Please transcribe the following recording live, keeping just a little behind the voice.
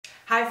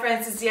Hi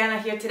friends, it's Diana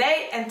here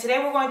today, and today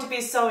we're going to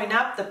be sewing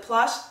up the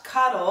Plush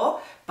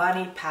Cuddle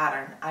bunny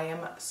pattern. I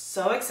am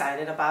so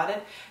excited about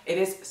it. It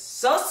is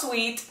so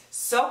sweet,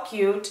 so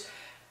cute.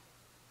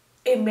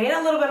 It made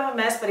a little bit of a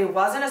mess, but it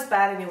wasn't as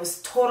bad and it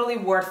was totally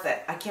worth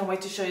it. I can't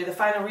wait to show you the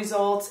final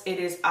results. It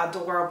is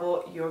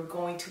adorable. You're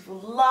going to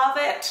love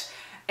it.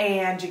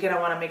 And you're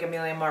gonna wanna make a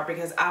million more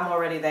because I'm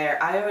already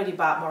there. I already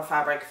bought more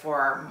fabric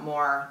for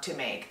more to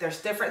make. There's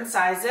different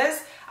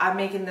sizes. I'm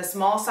making the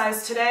small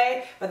size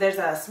today, but there's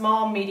a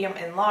small, medium,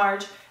 and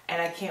large,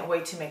 and I can't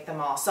wait to make them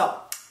all. So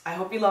I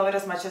hope you love it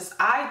as much as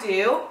I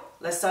do.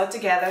 Let's sew it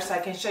together so I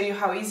can show you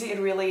how easy it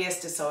really is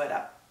to sew it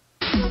up.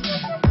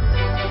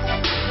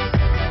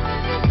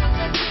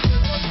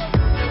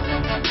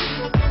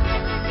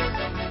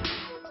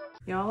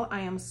 Y'all,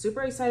 I am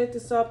super excited to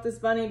sew up this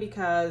bunny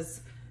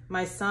because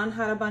my son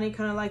had a bunny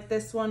kind of like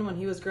this one when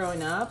he was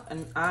growing up,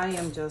 and I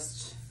am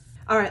just...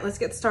 All right, let's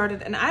get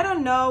started. And I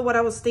don't know what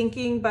I was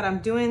thinking, but I'm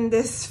doing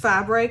this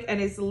fabric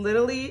and it's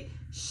literally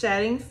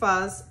shedding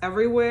fuzz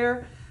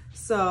everywhere.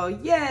 So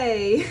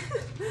yay.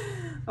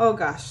 Oh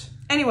gosh.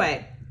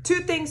 Anyway,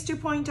 two things to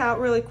point out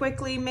really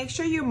quickly. Make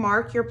sure you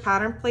mark your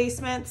pattern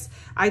placements.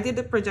 I did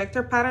the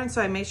projector pattern,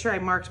 so I made sure I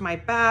marked my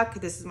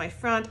back. This is my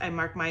front. I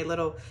marked my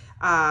little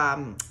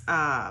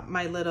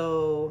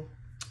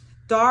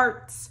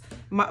darts,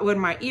 when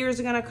my ears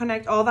are gonna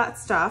connect, all that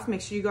stuff. Make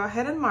sure you go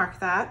ahead and mark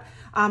that.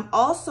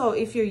 Also,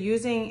 if you're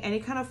using any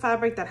kind of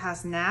fabric that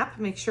has nap,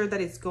 make sure that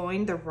it's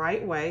going the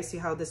right way. See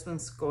how this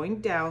one's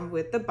going down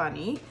with the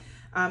bunny.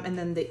 And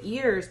then the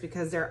ears,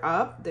 because they're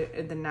up,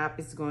 the nap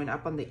is going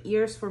up on the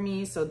ears for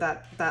me. So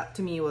that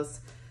to me was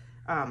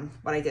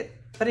what I did.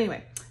 But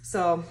anyway,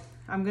 so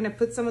I'm gonna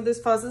put some of this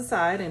fuzz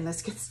aside and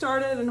let's get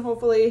started, and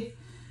hopefully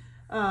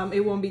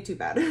it won't be too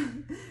bad.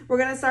 We're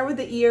gonna start with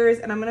the ears,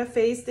 and I'm gonna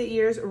face the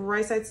ears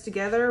right sides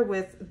together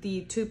with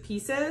the two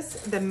pieces,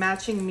 the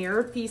matching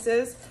mirror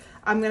pieces.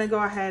 I'm gonna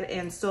go ahead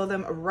and sew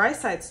them right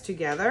sides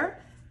together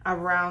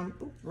around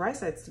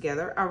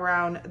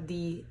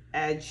the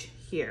edge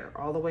here,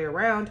 all the way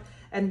around.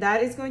 And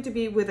that is going to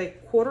be with a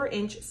 1/4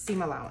 inch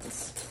seam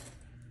allowance.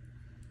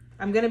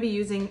 I'm gonna be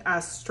using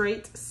a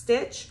straight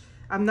stitch.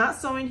 I'm not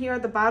sewing here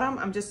at the bottom,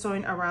 I'm just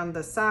sewing around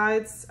the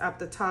sides, up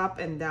the top,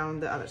 and down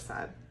the other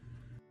side.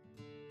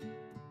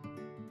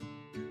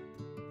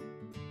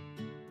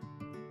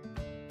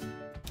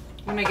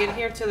 When I get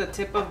here to the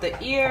tip of the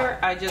ear,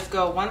 I just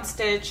go 1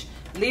 stitch,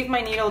 leave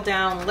my needle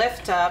down,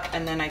 lift up,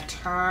 and then I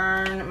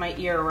turn my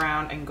ear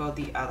around and go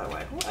the other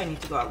way. Ooh, I need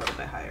to go a little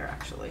bit higher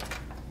actually.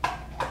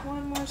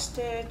 1 more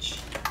stitch,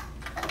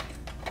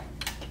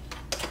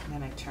 and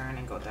then I turn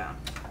and go down.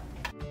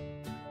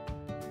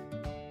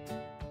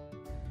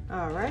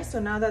 All right, so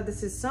now that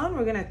this is sewn,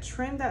 we're gonna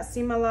trim that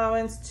seam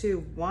allowance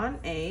to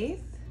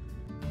 1/8.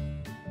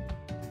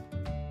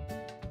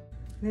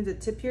 And the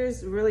tip here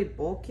is really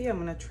bulky. I'm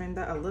gonna trim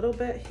that a little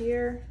bit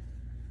here.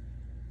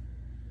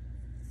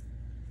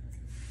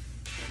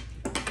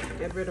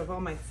 Get rid of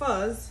all my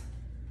fuzz.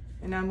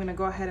 And now I'm gonna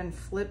go ahead and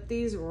flip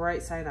these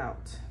right side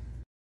out.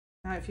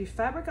 Now, if your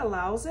fabric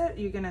allows it,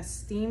 you're gonna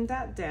steam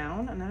that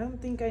down. And I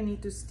don't think I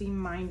need to steam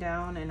mine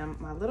down, and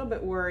I'm a little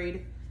bit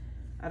worried.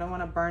 I don't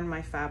wanna burn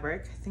my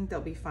fabric. I think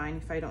they'll be fine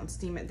if I don't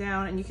steam it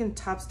down. And you can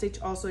top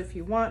stitch also if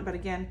you want, but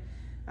again,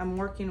 I'm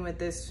working with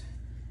this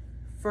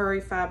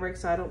furry fabric,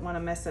 so I don't want to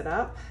mess it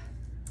up.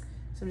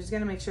 So I'm just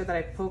gonna make sure that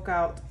I poke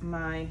out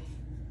my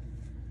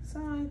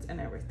sides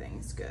and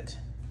everything's good.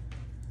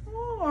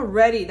 Oh,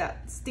 already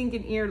that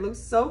stinking ear looks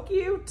so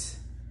cute.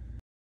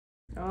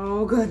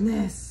 Oh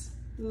goodness,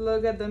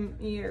 look at them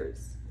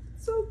ears,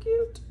 so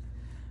cute.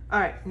 All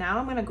right, now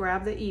I'm gonna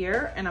grab the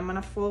ear and I'm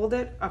gonna fold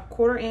it a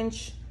 1/4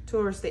 inch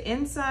towards the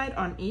inside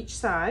on each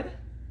side.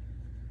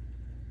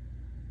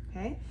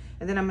 Okay,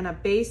 and then I'm gonna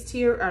baste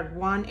here at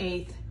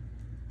 1/8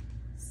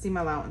 seam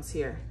allowance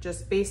here.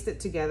 Just baste it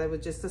together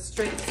with just a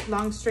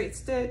long straight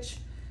stitch,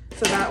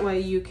 so that way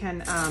you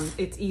can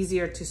it's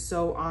easier to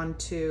sew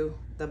onto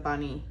the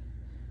bunny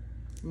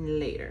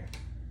later.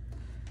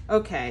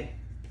 Okay,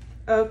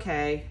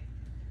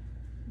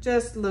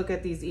 just look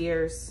at these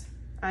ears.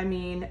 I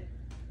mean,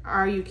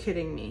 are you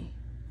kidding me?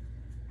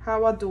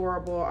 How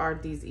adorable are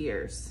these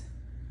ears?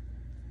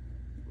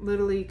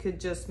 Literally could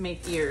just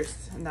make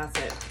ears and that's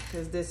it,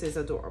 because this is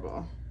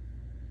adorable.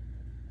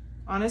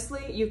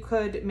 Honestly, you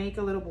could make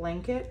a little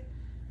blanket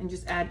and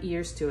just add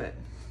ears to it.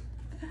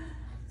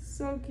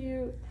 So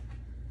cute.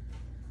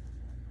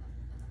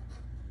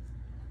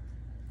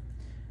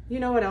 You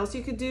know what else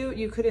you could do?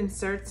 You could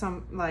insert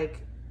some,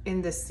 like,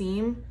 in the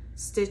seam,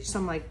 stitch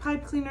some like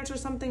pipe cleaners or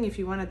something if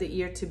you wanted the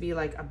ear to be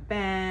like a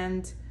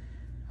band.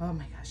 Oh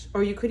my gosh.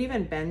 Or you could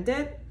even bend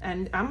it,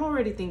 and I'm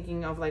already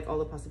thinking of like all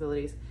the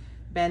possibilities.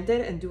 Bend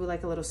it and do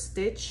like a little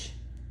stitch,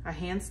 a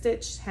hand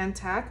stitch, hand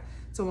tack.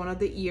 So one of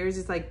the ears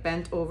is like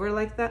bent over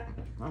like that.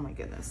 Oh my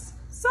goodness.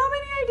 So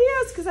many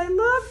ideas because I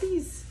love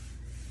these.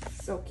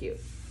 So cute.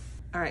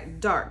 All right,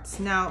 darts.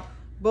 Now,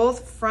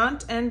 both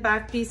front and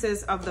back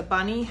pieces of the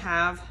bunny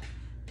have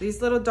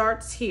these little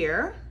darts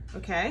here,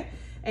 okay?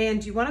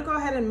 And you want to go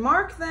ahead and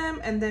mark them,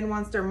 and then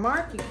once they're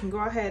marked, you can go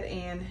ahead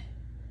and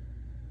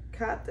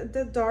cut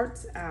the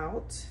darts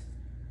out.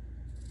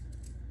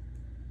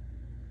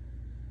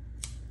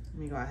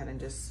 Let me go ahead and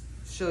just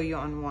show you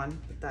on one.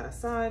 Put that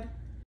aside.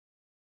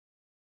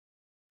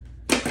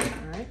 All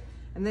right,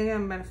 and then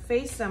I'm going to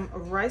face them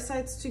right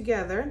sides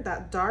together,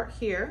 that dart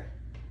here,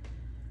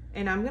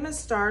 and I'm going to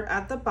start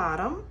at the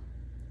bottom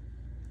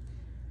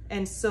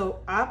and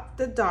sew up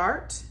the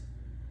dart.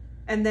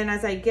 And then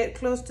as I get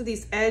close to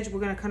this edge,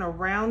 we're gonna kind of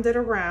round it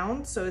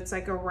around. So it's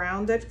like a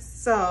rounded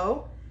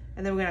sew,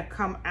 and then we're gonna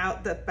come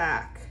out the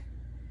back.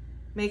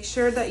 Make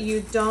sure that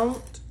you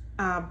don't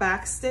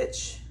back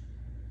stitch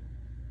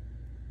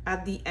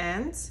at the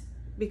end,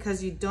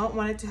 because you don't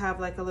want it to have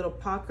like a little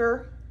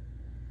pucker.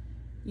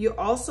 You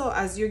also,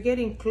 as you're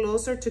getting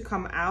closer to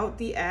come out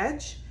the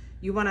edge,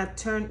 you wanna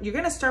you're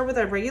gonna start with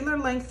a regular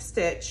length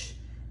stitch,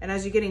 and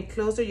as you're getting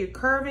closer, you're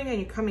curving and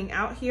you're coming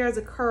out here as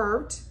a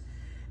curved.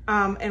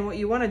 And what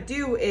you want to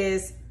do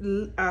is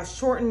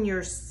shorten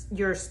your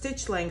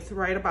stitch length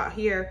right about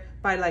here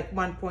by like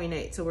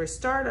 1.8. So we're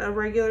start at a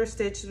regular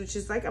stitch, which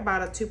is like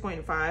about a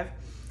 2.5,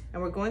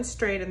 and we're going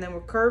straight, and then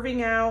we're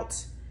curving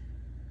out,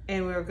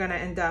 and we're going to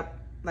end up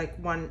like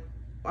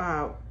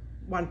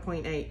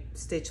 1.8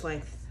 stitch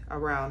length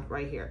around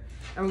right here.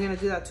 And we're going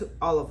to do that to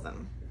all of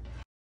them.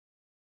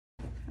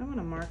 I want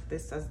to mark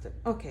this as the,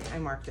 okay, I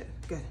marked it.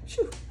 Good.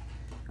 Shoo.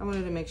 I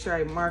wanted to make sure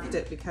I marked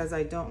it because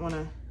I don't want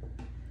to.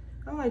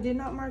 Oh, I did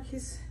not mark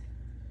his.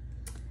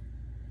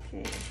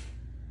 Okay,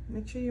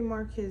 make sure you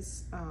mark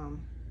his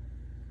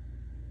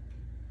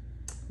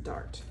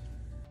dart.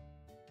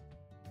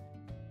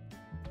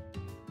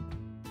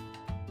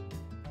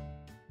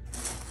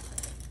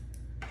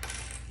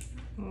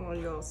 Oh,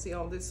 y'all see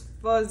all this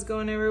fuzz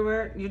going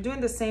everywhere? You're doing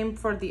the same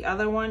for the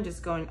other one,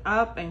 just going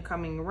up and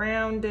coming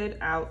rounded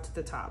out to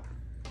the top.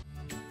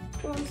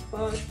 Fuzz,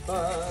 fuzz,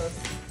 fuzz.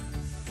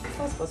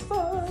 Fuzz, fuzz,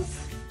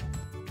 fuzz.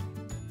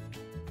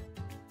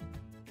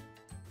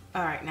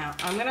 All right, now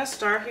I'm gonna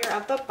start here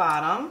at the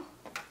bottom,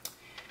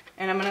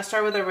 and I'm gonna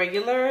start with a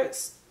regular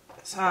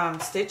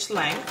stitch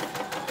length.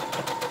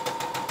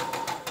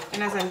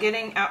 And as I'm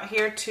getting out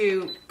here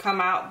to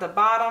come out the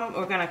bottom,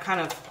 we're gonna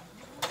kind of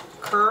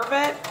curve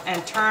it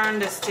and turn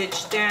the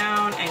stitch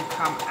down and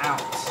come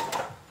out.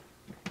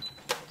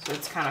 So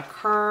it's kind of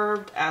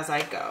curved as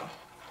I go.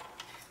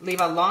 Leave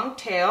a long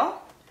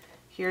tail.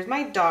 Here's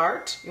my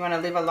dart. You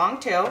wanna leave a long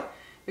tail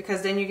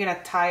because then you're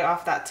gonna tie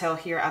off that tail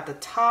here at the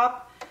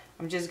top.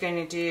 I'm just going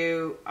to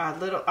do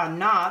a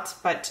knot,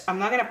 but I'm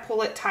not going to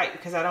pull it tight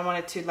because I don't want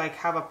it to like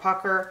have a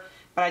pucker,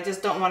 but I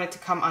just don't want it to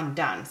come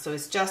undone. So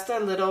it's just a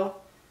little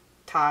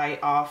tie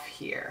off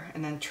here,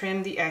 and then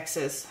trim the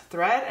excess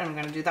thread, and I'm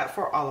going to do that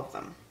for all of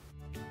them.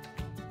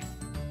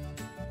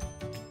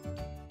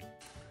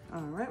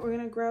 All right, we're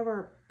going to grab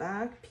our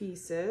back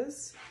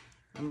pieces.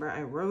 Remember,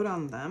 I wrote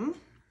on them.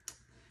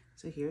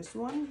 So here's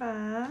one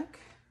back,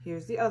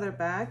 here's the other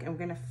back, and we're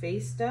going to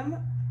face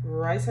them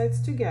right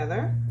sides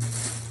together.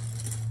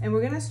 And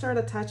we're gonna start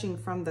attaching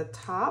from the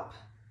top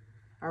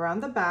around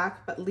the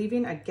back, but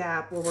leaving a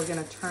gap where we're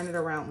gonna turn it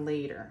around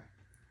later.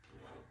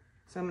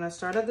 So I'm gonna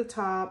start at the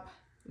top,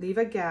 leave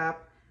a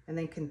gap, and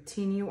then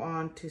continue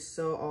on to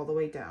sew all the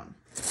way down.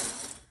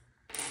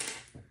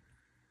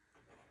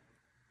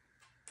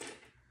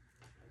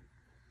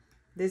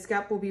 This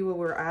gap will be where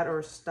we're at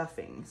our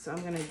stuffing. So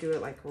I'm gonna do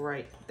it like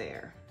right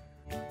there,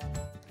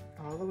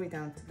 all the way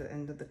down to the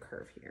end of the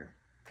curve here.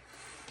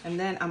 And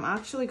then I'm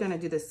actually gonna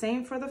do the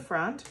same for the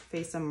front,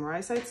 face them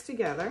right sides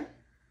together.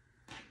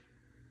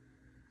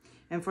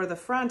 And for the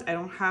front, I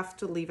don't have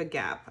to leave a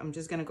gap. I'm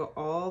just gonna go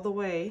all the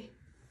way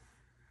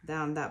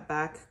down that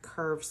back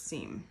curved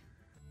seam.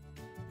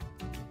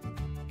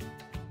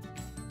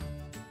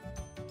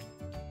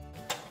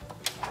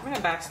 I'm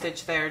gonna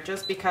backstitch there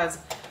just because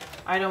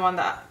I don't want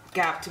that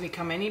gap to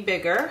become any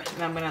bigger.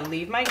 And I'm gonna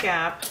leave my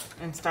gap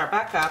and start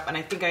back up. And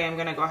I think I am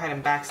gonna go ahead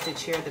and backstitch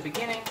here at the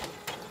beginning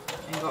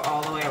and go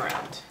all the way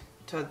around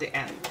to the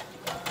end.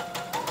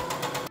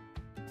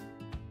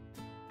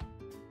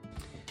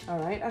 All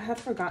right, I had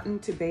forgotten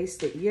to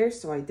baste the ear,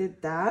 so I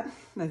did that.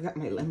 I've got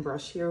my lint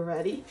brush here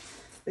ready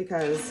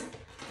because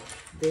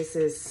this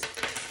is,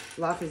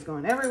 fluff is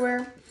going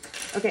everywhere.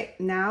 Okay,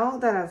 now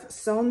that I've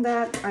sewn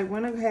that, I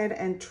went ahead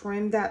and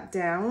trimmed that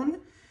down,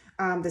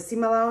 the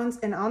seam allowance,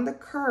 and on the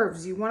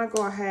curves, you wanna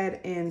go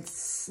ahead and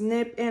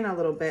snip in a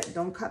little bit.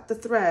 Don't cut the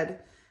thread,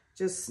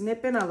 just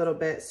snip in a little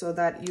bit so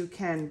that you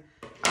can,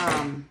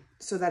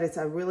 so that it's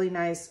a really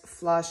nice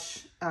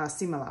flush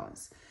seam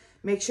allowance.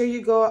 Make sure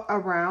you go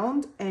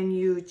around and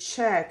you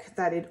check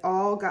that it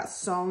all got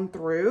sewn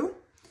through.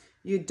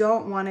 You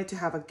don't want it to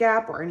have a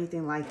gap or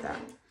anything like that.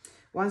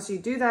 Once you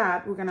do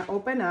that, we're gonna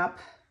open up,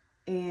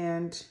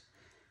 and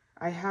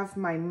I have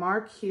my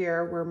mark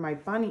here where my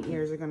bunny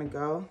ears are gonna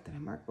go. Did I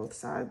mark both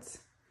sides?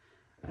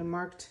 I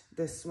marked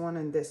this one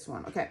and this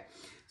one. Okay,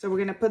 so we're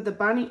gonna put the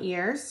bunny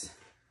ears.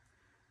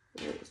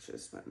 It's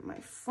just my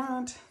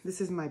front. This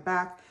is my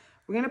back.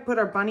 We're gonna put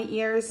our bunny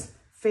ears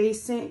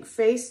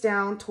face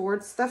down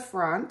towards the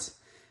front,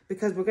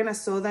 because we're gonna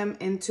sew them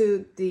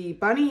into the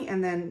bunny,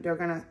 and then they're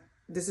gonna,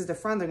 this is the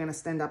front, they're gonna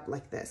stand up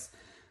like this.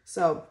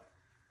 So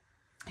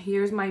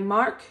here's my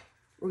mark.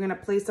 We're gonna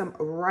place them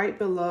right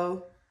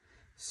below,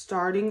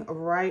 starting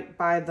right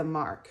by the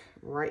mark,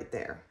 right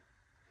there.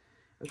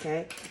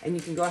 Okay, and you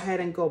can go ahead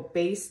and go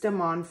baste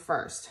them on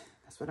first.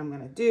 That's what I'm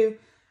gonna do.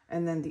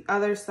 And then the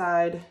other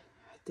side,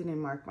 I didn't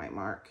mark my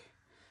mark.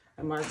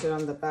 I marked it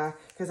on the back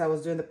because I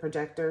was doing the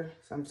projector.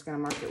 So I'm just gonna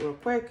mark it real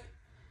quick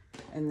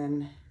and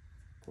then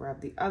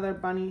grab the other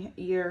bunny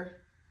ear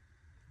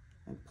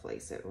and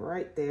place it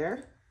right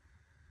there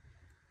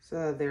so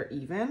that they're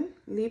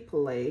evenly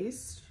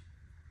placed.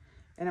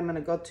 And I'm gonna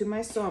go to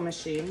my sewing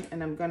machine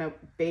and I'm gonna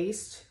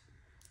baste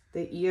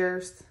the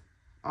ears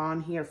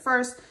on here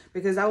first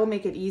because that will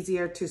make it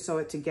easier to sew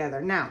it together.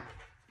 Now,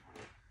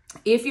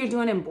 if you're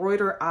doing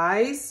embroidered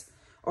eyes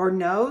or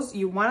nose,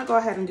 you wanna go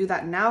ahead and do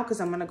that now because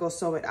I'm gonna go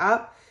sew it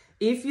up.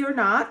 If you're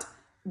not,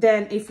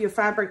 then if your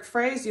fabric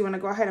frays, you wanna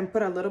go ahead and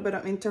put a little bit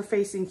of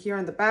interfacing here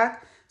in the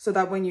back so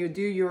that when you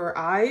do your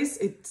eyes,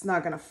 it's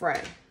not gonna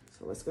fray.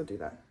 So let's go do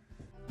that.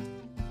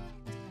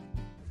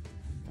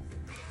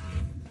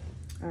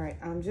 All right,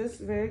 I'm just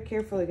very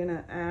carefully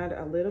gonna add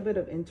a little bit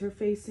of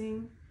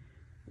interfacing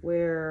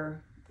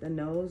where the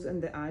nose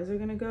and the eyes are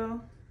gonna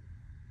go.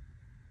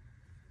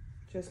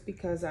 Just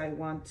because I don't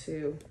want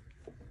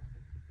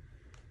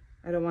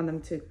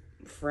them to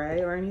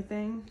fray or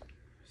anything.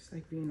 Just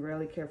like being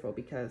really careful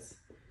because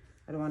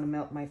I don't wanna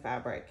melt my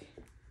fabric.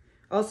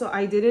 Also,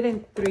 I did it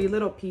in 3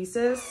 little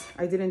pieces.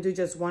 I didn't do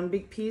just one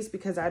big piece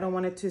because I don't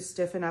want it to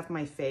stiffen up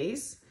my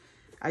face.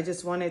 I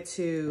just wanted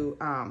to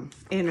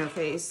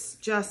interface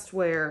just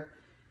where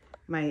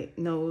my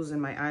nose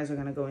and my eyes are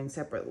gonna go in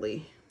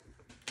separately.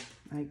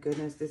 My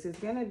goodness, this is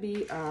gonna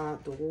be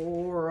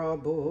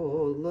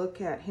adorable.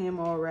 Look at him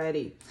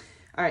already.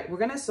 All right, we're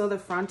gonna sew the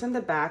front and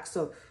the back.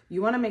 So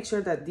you wanna make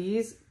sure that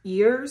these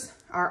ears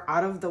are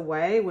out of the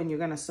way when you're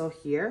gonna sew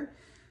here.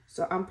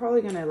 So I'm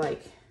probably gonna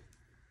like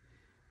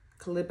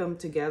clip them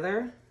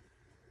together.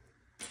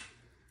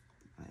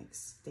 Like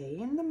stay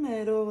in the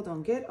middle,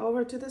 don't get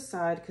over to the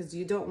side because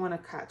you don't want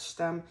to catch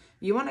them.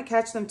 You want to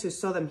catch them to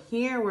sew them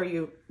here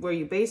where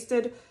you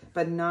basted,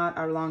 but not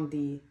along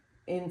the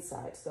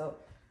inside. So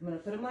I'm going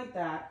to put them like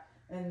that.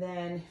 And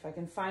then if I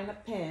can find a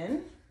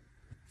pin,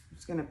 I'm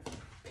just going to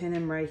pin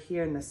them right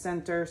here in the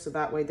center so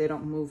that way they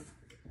don't move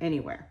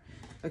anywhere.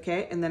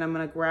 Okay, and then I'm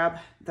going to grab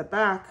the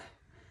back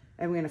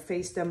and we're going to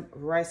face them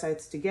right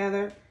sides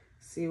together.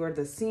 See where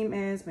the seam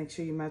is, make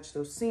sure you match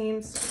those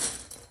seams.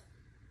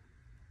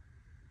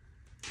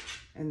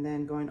 And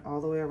then going all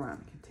the way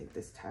around. I can take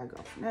this tag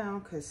off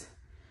now because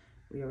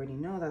we already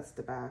know that's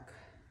the back.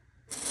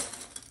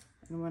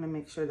 And we want to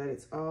make sure that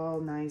it's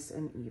all nice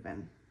and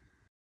even.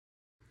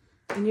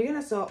 And you're going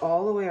to sew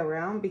all the way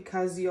around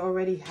because you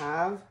already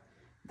have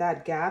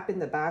that gap in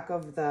the back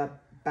of the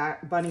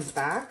bunny's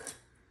back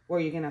where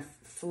you're going to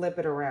flip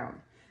it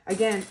around.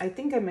 Again, I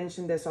think I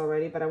mentioned this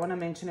already, but I want to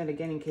mention it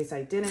again in case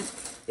I didn't.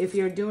 If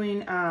you're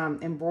doing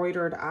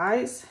embroidered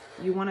eyes,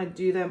 you want to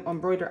do them,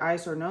 embroidered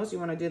eyes or nose, you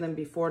want to do them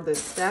before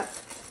this step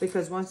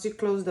because once you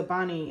close the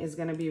bunny, it's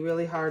going to be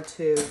really hard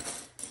to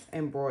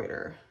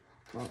embroider.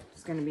 Well,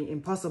 it's going to be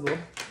impossible.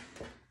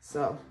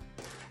 So.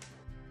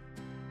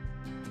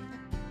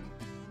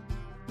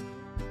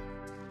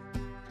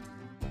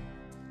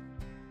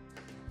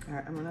 All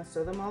right, I'm going to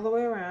sew them all the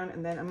way around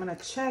and then I'm going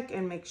to check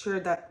and make sure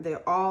that they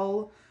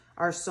all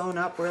are sewn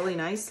up really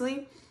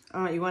nicely.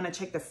 You want to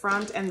check the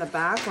front and the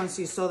back once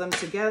you sew them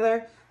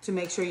together to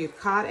make sure you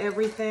caught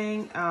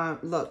everything.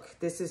 Look,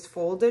 this is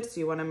folded, so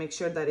you want to make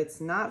sure that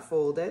it's not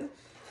folded,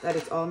 that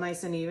it's all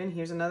nice and even.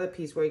 Here's another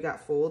piece where you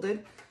got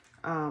folded.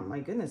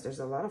 My goodness, there's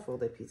a lot of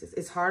folded pieces.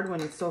 It's hard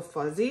when it's so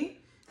fuzzy,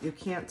 you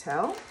can't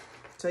tell.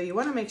 So you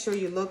want to make sure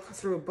you look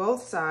through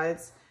both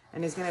sides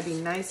and it's going to be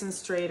nice and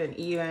straight and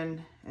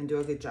even and do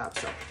a good job.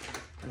 So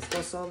let's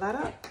go sew that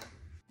up.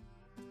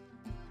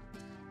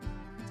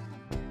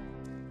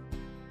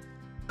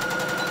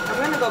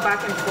 Go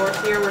back and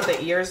forth here where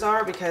the ears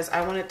are because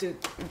I wanted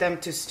them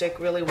to stick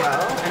really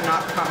well and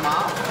not come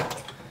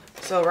off.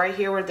 So right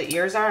here where the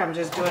ears are, I'm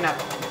just doing a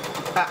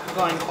back,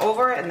 going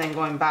over it and then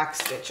going back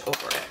stitch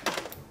over it.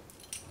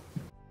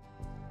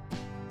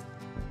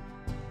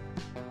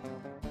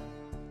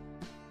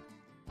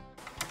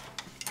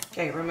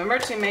 Okay, remember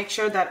to make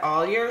sure that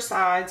all your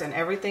sides and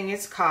everything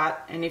is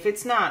caught, and if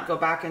it's not, go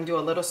back and do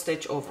a little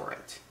stitch over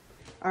it.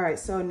 All right,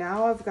 so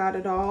now I've got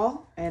it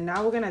all, and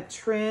now we're gonna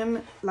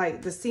trim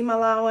like the seam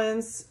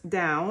allowance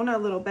down a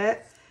little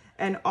bit,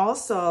 and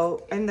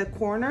also in the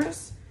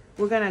corners,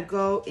 we're gonna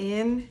go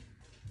in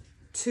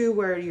to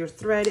where your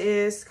thread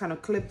is, kind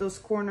of clip those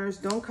corners.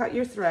 Don't cut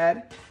your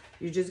thread.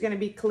 You're just gonna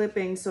be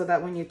clipping so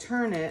that when you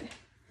turn it,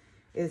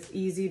 it's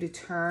easy to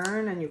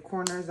turn and your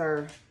corners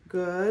are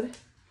good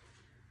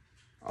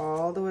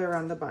all the way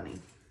around the bunny.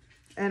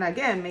 And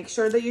again, make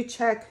sure that you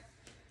check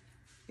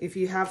if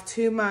you have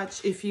too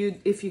much, if you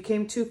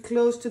came too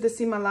close to the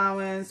seam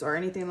allowance or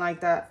anything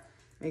like that,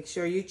 make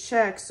sure you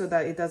check so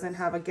that it doesn't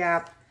have a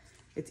gap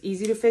It's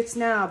easy to fix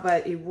now,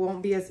 but it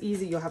won't be as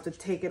easy. You'll have to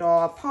take it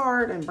all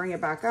apart and bring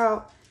it back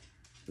out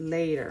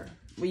later.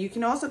 But you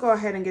can also go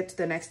ahead and get to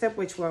the next step,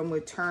 which one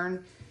would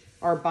turn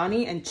our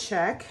bunny and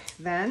check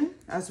then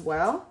as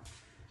well.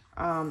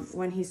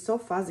 When he's so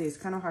fuzzy, it's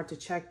kind of hard to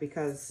check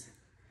because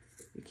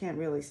you can't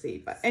really see.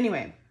 But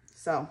anyway,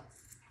 so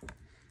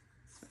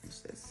let's finish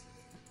this.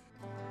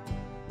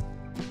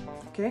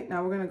 Okay,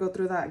 now we're gonna go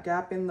through that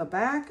gap in the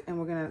back and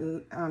we're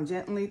gonna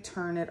gently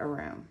turn it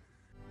around.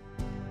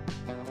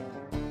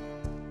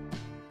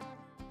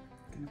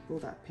 Pull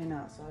that pin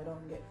out so I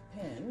don't get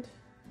pinned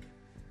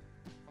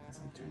as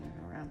I'm turning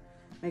it around.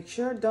 Make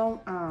sure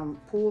don't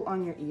pull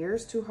on your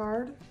ears too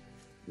hard.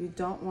 You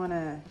don't want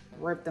to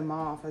rip them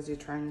off as you're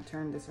trying to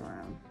turn this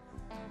around.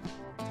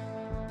 I'm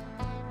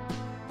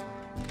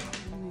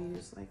going to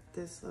use like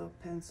this little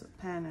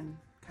pen and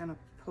kind of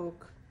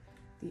poke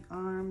the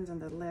arms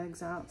and the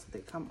legs out so they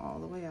come all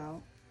the way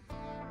out.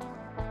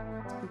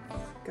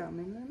 It's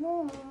coming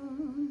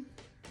along.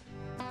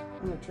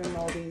 I'm gonna trim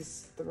all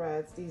these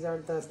threads. These are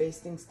the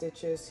basting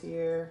stitches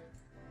here.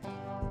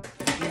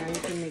 Now you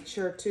can make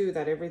sure too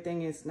that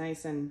everything is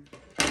nice and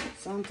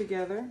sewn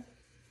together.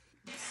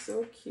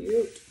 So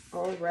cute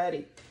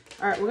already.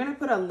 All right, we're gonna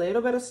put a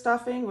little bit of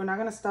stuffing. We're not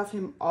gonna stuff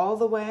him all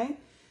the way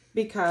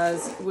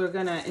because we're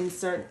gonna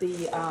insert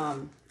the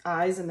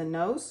eyes and the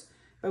nose,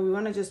 but we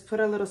wanna just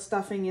put a little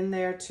stuffing in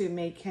there to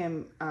make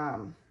him,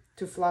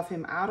 to fluff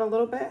him out a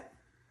little bit.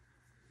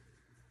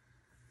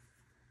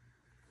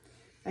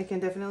 I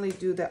can definitely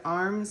do the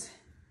arms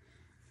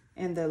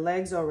and the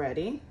legs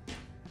already.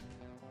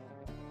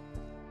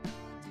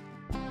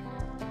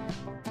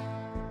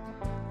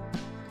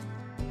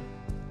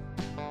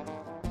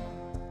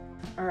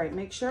 All right,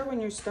 make sure when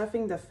you're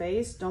stuffing the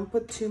face, don't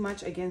put too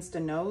much against the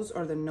nose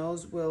or the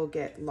nose will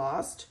get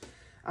lost.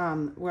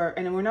 And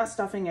we're not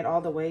stuffing it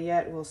all the way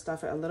yet. We'll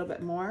stuff it a little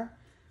bit more,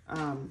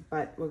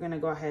 but we're gonna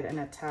go ahead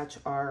and attach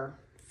our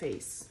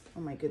face.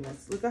 Oh my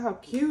goodness, look at how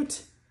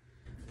cute.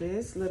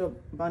 This little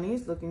bunny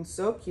is looking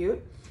so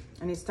cute,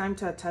 and it's time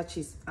to attach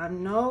his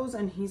nose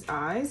and his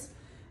eyes.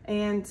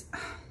 And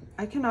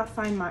I cannot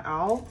find my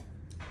owl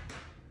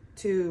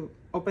to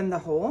open the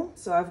hole,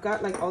 so I've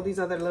got like all these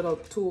other little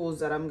tools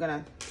that I'm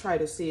gonna try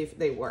to see if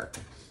they work.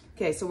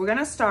 Okay, so we're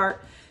gonna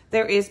start.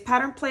 There is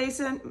pattern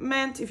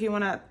placement if you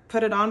want to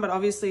put it on, but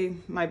obviously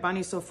my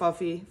bunny's so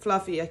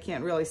fluffy I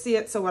can't really see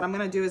it. So what I'm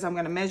gonna do is I'm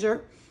gonna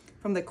measure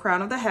from the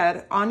crown of the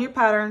head. On your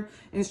pattern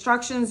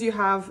instructions you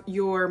have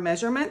your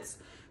measurements.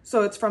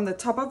 So it's from the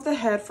top of the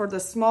head. For the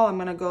small, I'm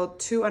gonna go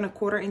 2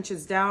 1/4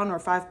 inches down, or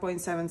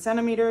 5.7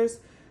 centimeters.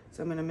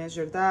 So I'm gonna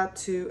measure that.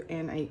 2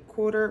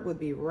 1/4 would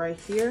be right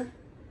here.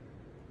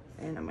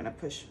 And I'm gonna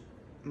push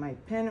my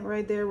pin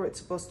right there where it's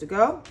supposed to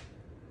go.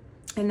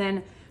 And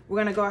then we're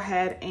gonna go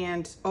ahead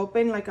and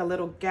open like a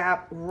little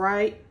gap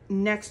right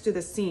next to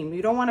the seam.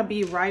 You don't wanna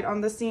be right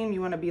on the seam. You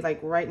wanna be like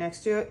right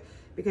next to it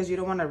because you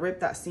don't wanna rip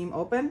that seam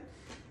open.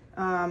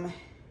 I'm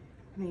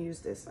gonna use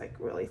this like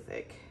really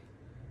thick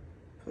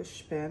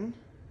push pin.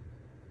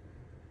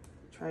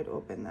 Try to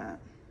open that.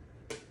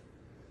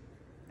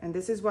 And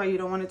this is why you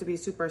don't want it to be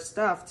super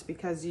stuffed,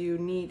 because you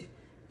need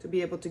to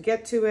be able to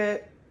get to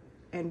it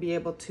and be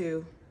able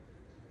to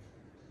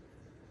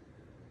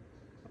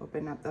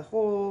open up the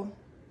hole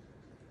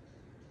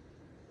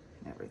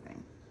and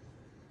everything.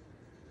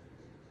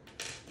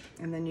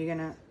 And then you're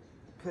gonna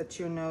put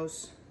your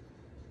nose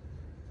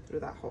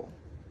through that hole.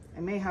 I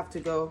may have to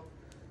go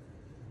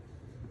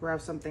grab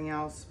something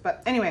else,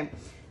 but anyway,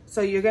 so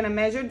you're gonna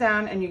measure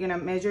down and you're gonna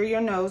measure your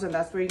nose, and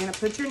that's where you're gonna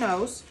put your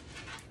nose.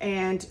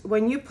 And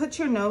when you put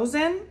your nose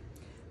in,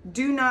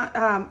 do not,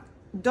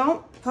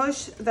 don't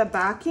push the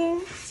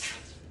backing.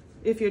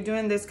 If you're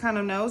doing this kind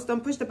of nose,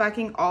 don't push the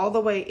backing all the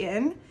way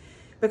in,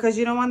 because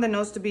you don't want the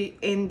nose to be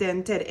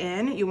indented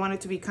in. You want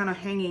it to be kind of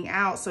hanging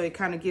out, so it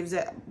kind of gives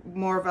it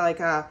more of like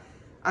a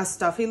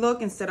stuffy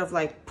look instead of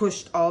like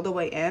pushed all the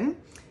way in.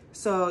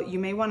 So you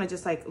may want to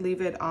just like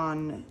leave it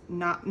on,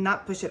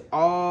 not push it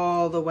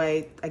all the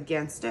way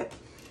against it.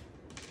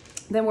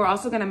 Then we're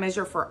also going to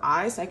measure for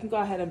eyes. I can go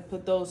ahead and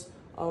put those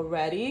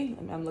already.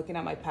 I'm looking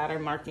at my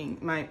pattern, marking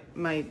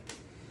my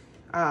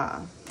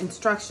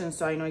instructions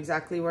so I know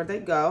exactly where they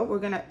go. We're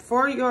gonna,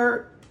 for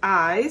your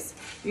eyes,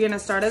 you're gonna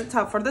start at the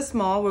top. For the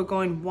small, we're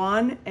going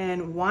 1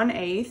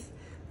 1/8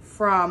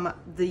 from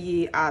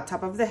the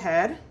top of the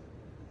head.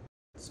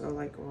 So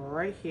like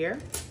right here.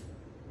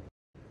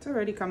 It's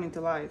already coming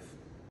to life.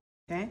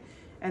 Okay,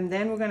 and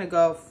then we're gonna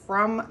go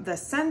from the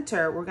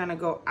center, we're gonna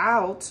go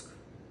out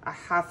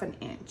 1/2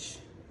 inch.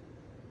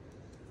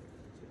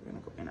 So we're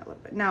gonna go in a little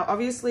bit. Now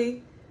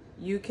obviously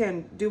you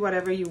can do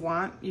whatever you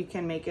want. You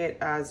can make it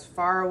as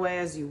far away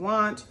as you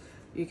want.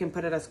 You can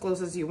put it as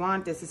close as you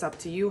want. This is up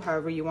to you,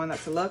 however you want that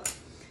to look.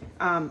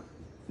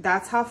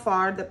 That's how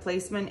far the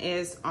placement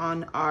is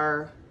on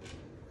our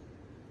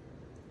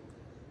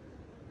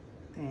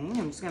thing.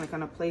 I'm just gonna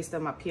kind of place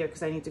them up here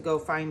because I need to go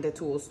find the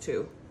tools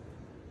to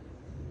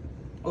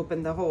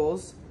open the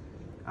holes.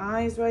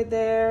 Eyes right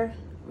there.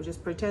 We're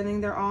just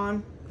pretending they're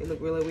on. They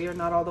look really weird,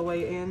 not all the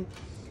way in.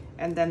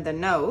 And then the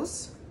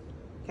nose.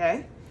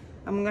 okay?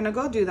 I'm gonna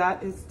go do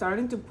that. It's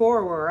starting to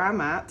pour where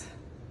I'm at.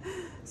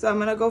 So I'm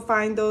gonna go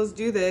find those,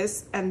 do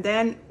this, and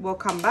then we'll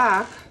come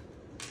back.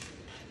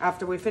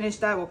 After we finish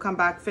that, we'll come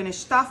back, finish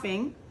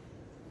stuffing,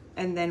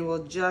 and then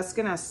we're just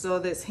gonna sew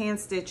this, hand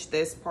stitch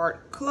this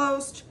part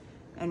closed,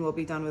 and we'll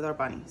be done with our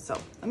bunny. So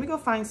let me go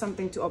find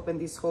something to open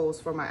these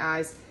holes for my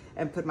eyes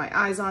and put my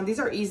eyes on. These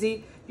are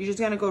easy. You're just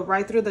gonna go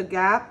right through the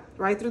gap,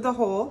 right through the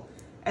hole,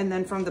 and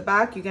then from the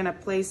back, you're gonna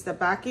place the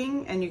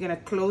backing and you're gonna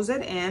close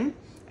it in,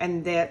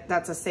 and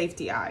that's a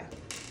safety eye.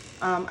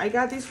 I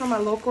got these from a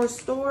local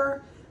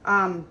store,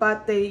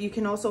 but you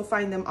can also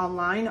find them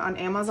online on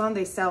Amazon.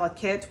 They sell a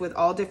kit with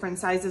all different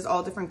sizes,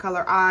 all different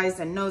color eyes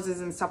and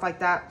noses and stuff like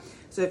that.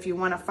 So if you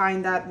want to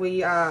find that,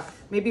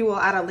 maybe we'll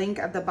add a link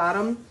at the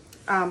bottom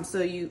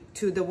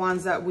to the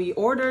ones that we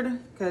ordered,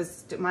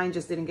 because mine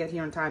just didn't get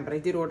here in time, but I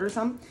did order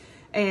some,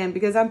 and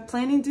because I'm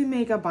planning to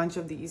make a bunch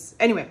of these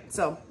anyway.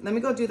 So let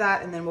me go do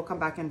that, and then we'll come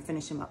back and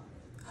finish them up.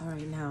 All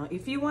right, now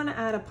if you want to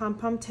add a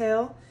pom-pom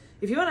tail,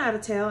 if you want to add a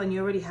tail and you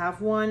already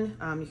have one,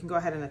 you can go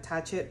ahead and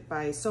attach it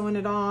by sewing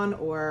it on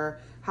or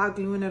hot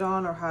gluing it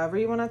on, or however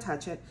you want to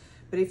attach it.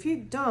 But if you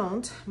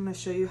don't, I'm going to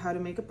show you how to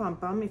make a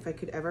pom-pom if I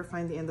could ever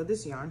find the end of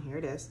this yarn. Here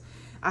it is.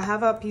 I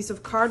have a piece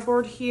of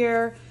cardboard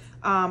here.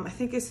 I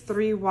think it's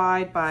 3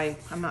 wide by,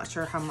 I'm not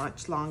sure how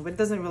much long, but it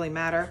doesn't really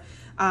matter.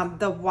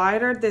 The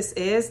wider this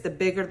is, the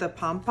bigger the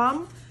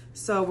pom-pom.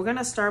 So we're going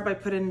to start by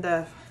putting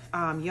the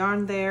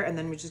yarn there, and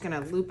then we're just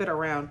going to loop it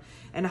around.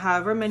 And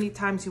however many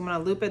times you want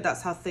to loop it,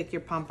 that's how thick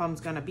your pom-pom's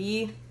going to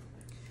be.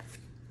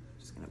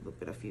 Just going to loop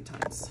it a few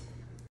times.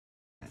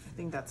 I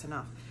think that's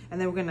enough.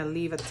 And then we're going to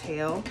leave a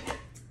tail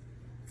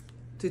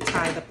to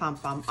tie the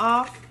pom-pom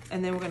off.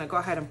 And then we're going to go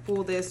ahead and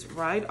pull this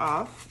right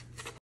off.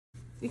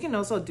 You can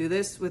also do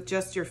this with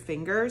just your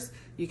fingers.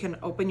 You can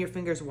open your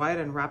fingers wide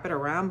and wrap it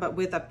around, but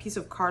with a piece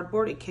of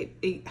cardboard, it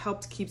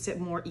keeps it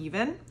more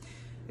even.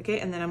 Okay,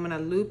 and then I'm going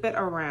to loop it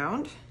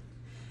around.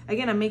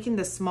 Again, I'm making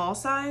the small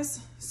size,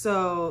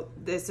 so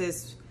this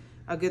is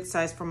a good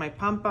size for my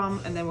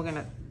pom-pom, and then we're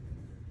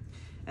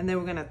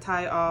gonna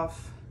tie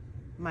off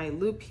my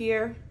loop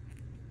here.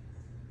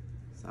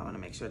 So I want to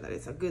make sure that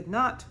it's a good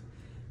knot,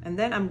 and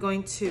then I'm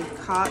going to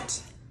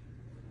cut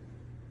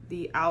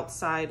the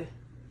outside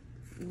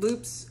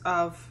loops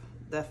of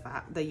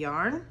the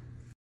yarn,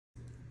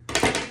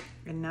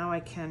 and now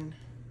I can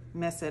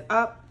mess it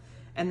up.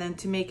 And then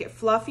to make it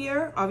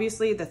fluffier,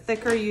 obviously the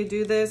thicker you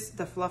do this,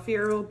 the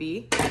fluffier it will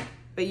be.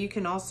 But you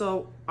can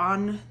also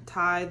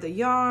untie the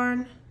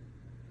yarn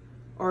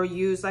or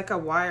use like a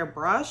wire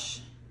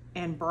brush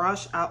and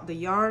brush out the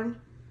yarn.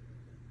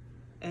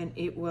 And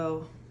it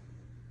will,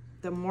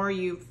 the more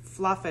you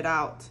fluff it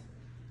out,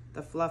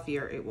 the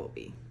fluffier it will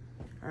be.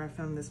 All right, I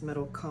found this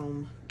metal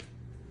comb.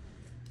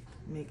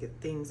 Make it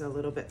things a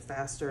little bit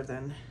faster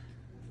than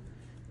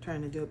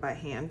trying to do it by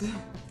hand.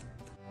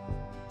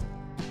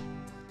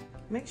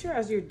 Make sure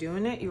as you're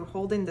doing it, you're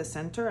holding the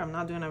center. I'm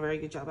not doing a very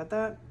good job at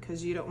that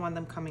because you don't want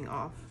them coming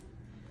off.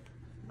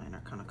 Mine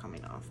are kind of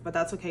coming off, but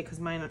that's okay because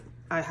mine,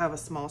 I have a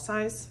small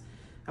size.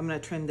 I'm gonna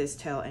trim this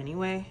tail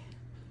anyway,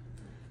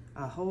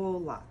 a whole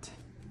lot.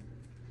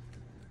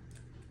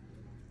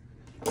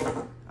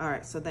 All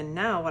right, so then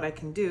now what I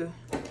can do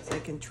is I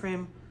can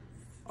trim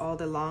all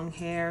the long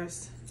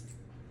hairs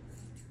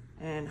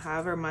and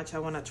however much I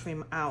want to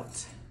trim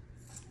out,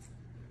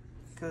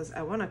 because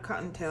I want a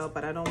cottontail,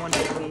 but I don't want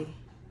it to be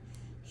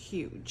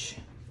huge.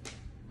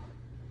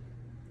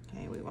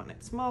 Okay, we want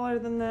it smaller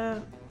than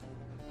that.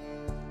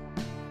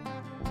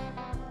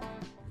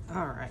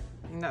 All right,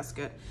 I think that's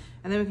good.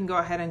 And then we can go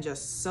ahead and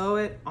just sew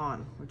it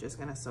on. We're just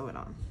gonna sew it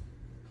on.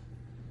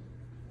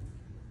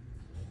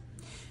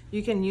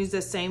 You can use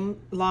the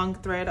same long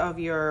thread of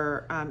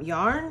your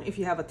yarn if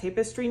you have a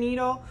tapestry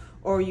needle,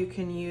 or you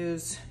can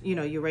use, you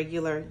know, your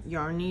regular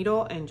yarn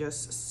needle and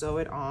just sew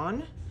it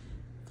on,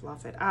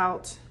 fluff it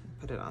out,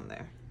 put it on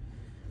there.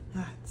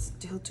 It's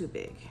still too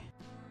big.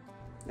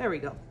 There we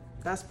go.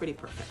 That's pretty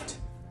perfect.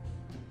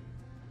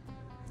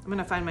 I'm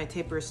gonna find my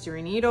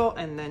tapestry needle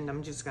and then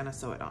I'm just gonna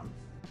sew it on.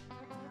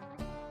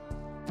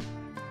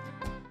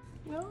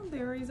 Oh,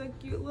 there is a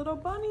cute little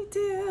bunny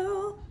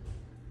tail.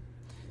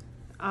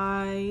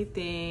 I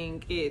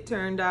think it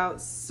turned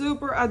out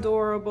super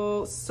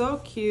adorable, so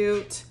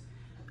cute.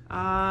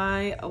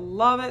 I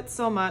love it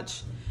so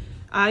much.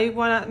 I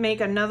want to make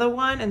another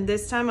one, and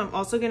this time I'm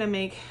also going to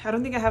make, I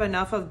don't think I have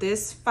enough of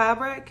this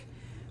fabric,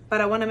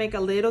 but I want to make a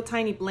little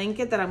tiny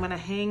blanket that I'm going to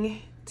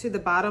hang to the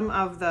bottom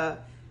of the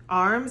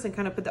arms and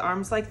kind of put the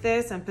arms like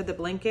this and put the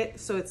blanket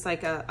so it's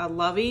like a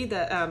lovey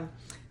that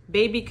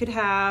baby could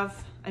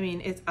have. I mean,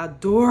 it's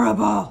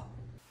adorable.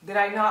 Did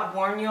I not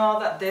warn you all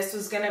that this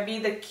was going to be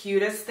the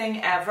cutest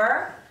thing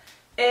ever?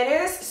 It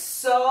is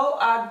so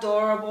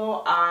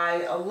adorable.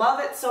 I love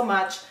it so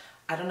much.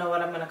 I don't know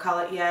what I'm going to call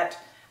it yet.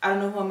 I don't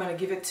know who I'm going to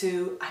give it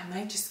to. I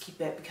might just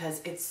keep it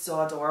because it's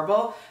so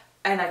adorable.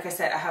 And like I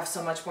said, I have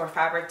so much more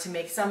fabric to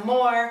make some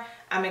more.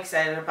 I'm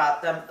excited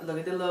about them. Look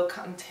at the little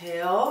cotton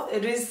tail.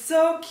 It is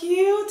so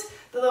cute.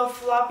 The little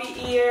floppy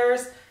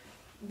ears.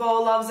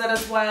 Bo loves it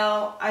as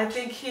well. I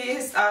think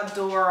he's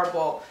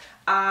adorable.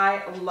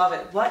 I love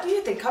it. What do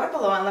you think? Comment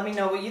below and let me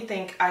know what you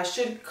think I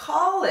should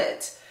call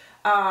it.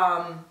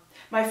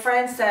 My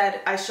friend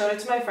said, I showed it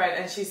to my friend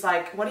and she's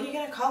like, what are you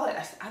gonna call it?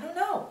 I said, I don't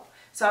know.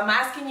 So I'm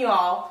asking you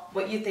all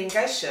what you think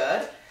I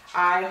should.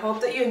 I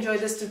hope that you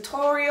enjoyed this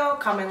tutorial.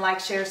 Comment, like,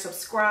 share,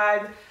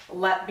 subscribe.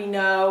 Let me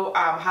know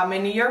how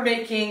many you're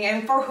making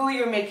and for who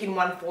you're making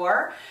one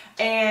for.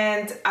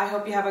 And I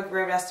hope you have a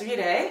great rest of your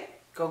day.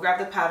 Go grab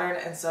the pattern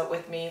and sew it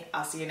with me.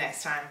 I'll see you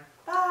next time.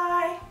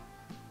 Bye.